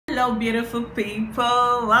Hello beautiful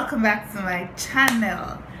people, welcome back to my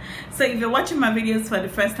channel. So if you're watching my videos for the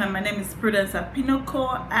first time, my name is Prudence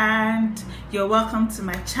Apinoko and you're welcome to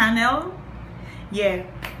my channel. Yeah,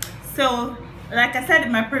 so like I said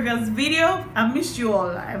in my previous video, I missed you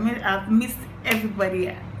all. I've missed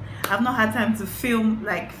everybody. I've not had time to film,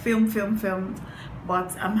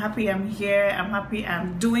 but I'm happy I'm here. I'm happy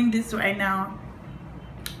I'm doing this right now.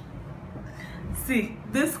 See,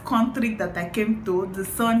 this country that I came to, the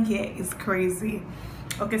sun here is crazy.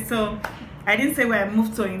 Okay, so I didn't say where I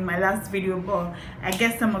moved to in my last video, but I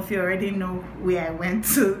guess some of you already know where I went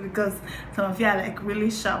to because some of you are like really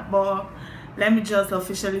sharp. But let me just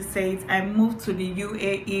officially say it. I moved to the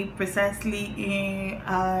UAE, precisely in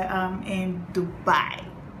Dubai.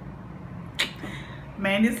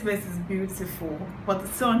 Man, this place is beautiful, but the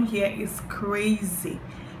sun here is crazy.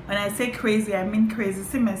 When I say crazy, I mean crazy.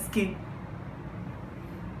 See my skin.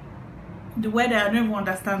 The weather, I don't even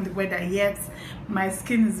understand the weather yet. My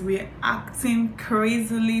skin is reacting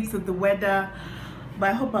crazily to the weather,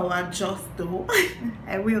 but I hope I will adjust though.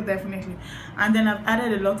 I will definitely. And then I've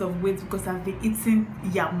added a lot of weight because I've been eating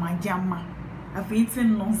yama. I've been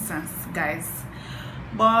eating nonsense, guys.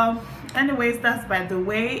 But anyways, that's by the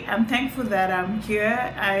way. I'm thankful that I'm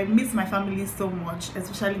here. I miss my family so much,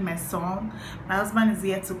 especially my son. My husband is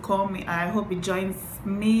here to call me. I hope he joins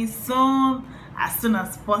me soon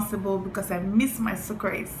as possible because I miss my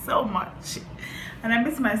sucre so much and I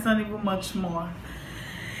miss my son even much more.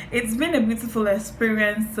 It's been a beautiful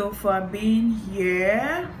experience so far being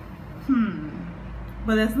here,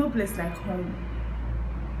 but there's no place like home.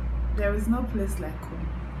 There is no place like home.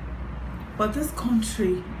 But this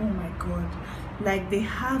country, oh my god, like they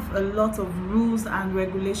have a lot of rules and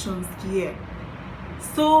regulations here.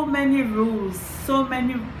 So many rules, so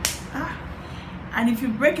many and if you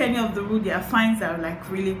break any of the rules, their fines are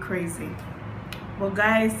like really crazy. But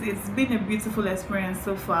guys, it's been a beautiful experience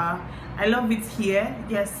so far. I love it here.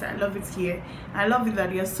 Yes, I love it here. I love it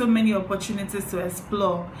that there are so many opportunities to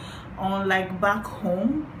explore on like back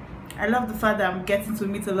home. I love the fact that I'm getting to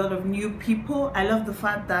meet a lot of new people. I love the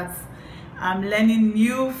fact that I'm learning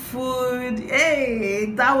new food.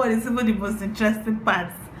 Hey, that one is even the most interesting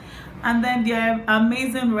part. And then there are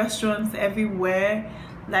amazing restaurants everywhere.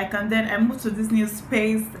 Like, and then I moved to this new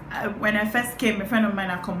space. When I first came, a friend of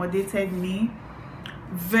mine accommodated me.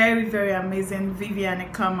 Very amazing. Vivian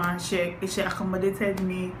Ekama, she accommodated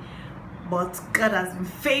me. But God has been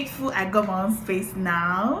faithful. I got my own space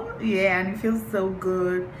now. Yeah, and it feels so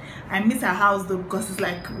good. I miss her house though because it's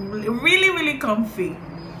like really comfy.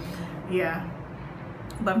 Yeah,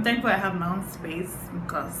 but I'm thankful I have my own space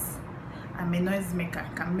because I'm a noise maker.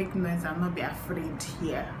 I can make noise and not be afraid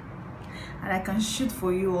here. And I can shoot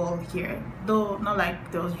for you all here, though not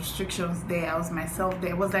like there was restrictions there. I was myself there.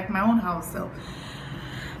 It was like my own house, so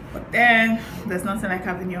but then there's nothing like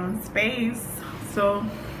having your own space. So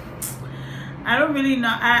I don't really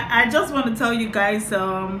know. I just want to tell you guys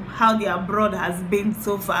how the abroad has been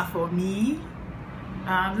so far for me.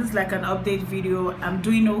 This is like an update video. I'm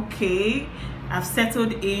doing okay. I've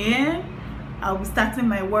settled in. I'll be starting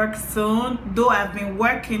my work soon, though I've been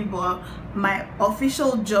working, but my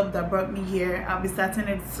official job that brought me here, I'll be starting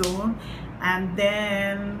it soon. And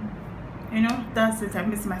then, you know, that's it. I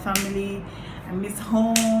miss my family, I miss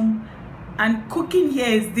home, and cooking here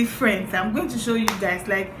is different. I'm going to show you guys,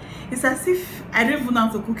 like, it's as if I don't even know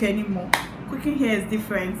how to cook anymore. Cooking here is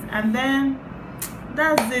different. And then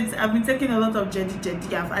that's it. I've been taking a lot of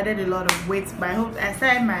jetty. I've added a lot of weight, but I hope I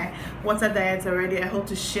started my water diet already. I hope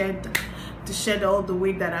to shed all the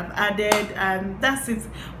weight that I've added, and that's it.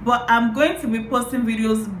 But I'm going to be posting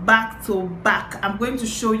videos back to back. I'm going to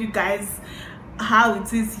show you guys how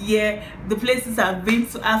it is here, the places I've been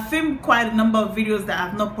to. I've filmed quite a number of videos that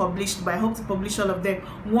I've not published, but I hope to publish all of them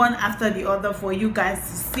one after the other for you guys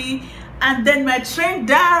to see. And then my train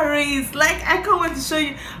diaries, like I can't wait to show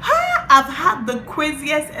you. I've had the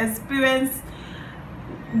craziest experience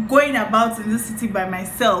going about in this city by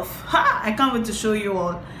myself. I can't wait to show you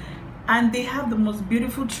all. And they have the most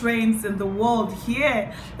beautiful trains in the world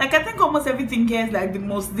here. Like, I think almost everything here is like the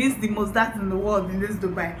most this, the most that in the world in this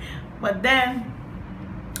Dubai. But then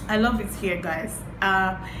I love it here, guys.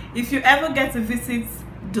 If you ever get to visit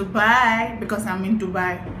Dubai, because I'm in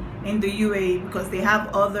Dubai, in the UAE, because they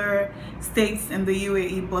have other states in the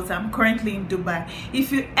UAE, but I'm currently in Dubai.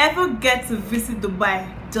 If you ever get to visit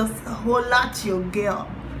Dubai, just hold out your girl.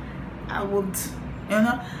 I would, you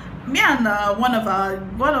know. Me and one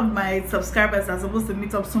of my subscribers are supposed to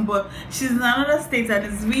meet up soon, but she's in another state and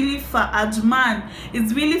it's really far. Ajman,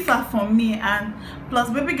 it's really far from me, and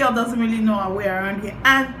plus baby girl doesn't really know her way around here,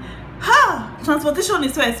 and transportation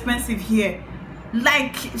is so expensive here.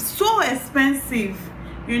 like so expensive,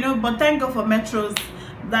 you know. But thank God for metros.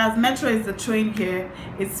 That metro is the train here.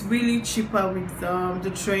 It's really cheaper with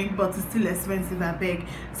the train, but it's still expensive. I beg.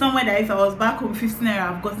 Somewhere that if I was back home 15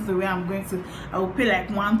 naira, I've gotten to where I'm going to, I will pay like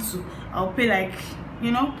 1-2. I'll pay like,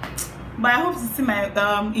 you know. But I hope to see my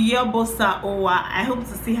year bossa Owa. I hope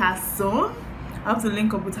to see her soon. I have to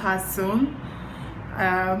link up with her soon.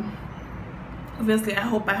 Obviously I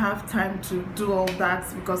hope I have time to do all that,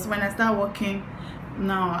 because when I start working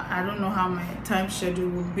now, I don't know how my time schedule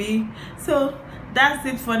will be. So that's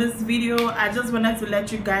it for this video. I just wanted to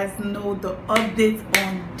let you guys know the update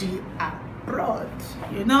on the abroad,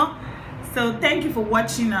 you know. So thank you for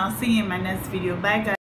watching. I'll see you in my next video. Bye guys.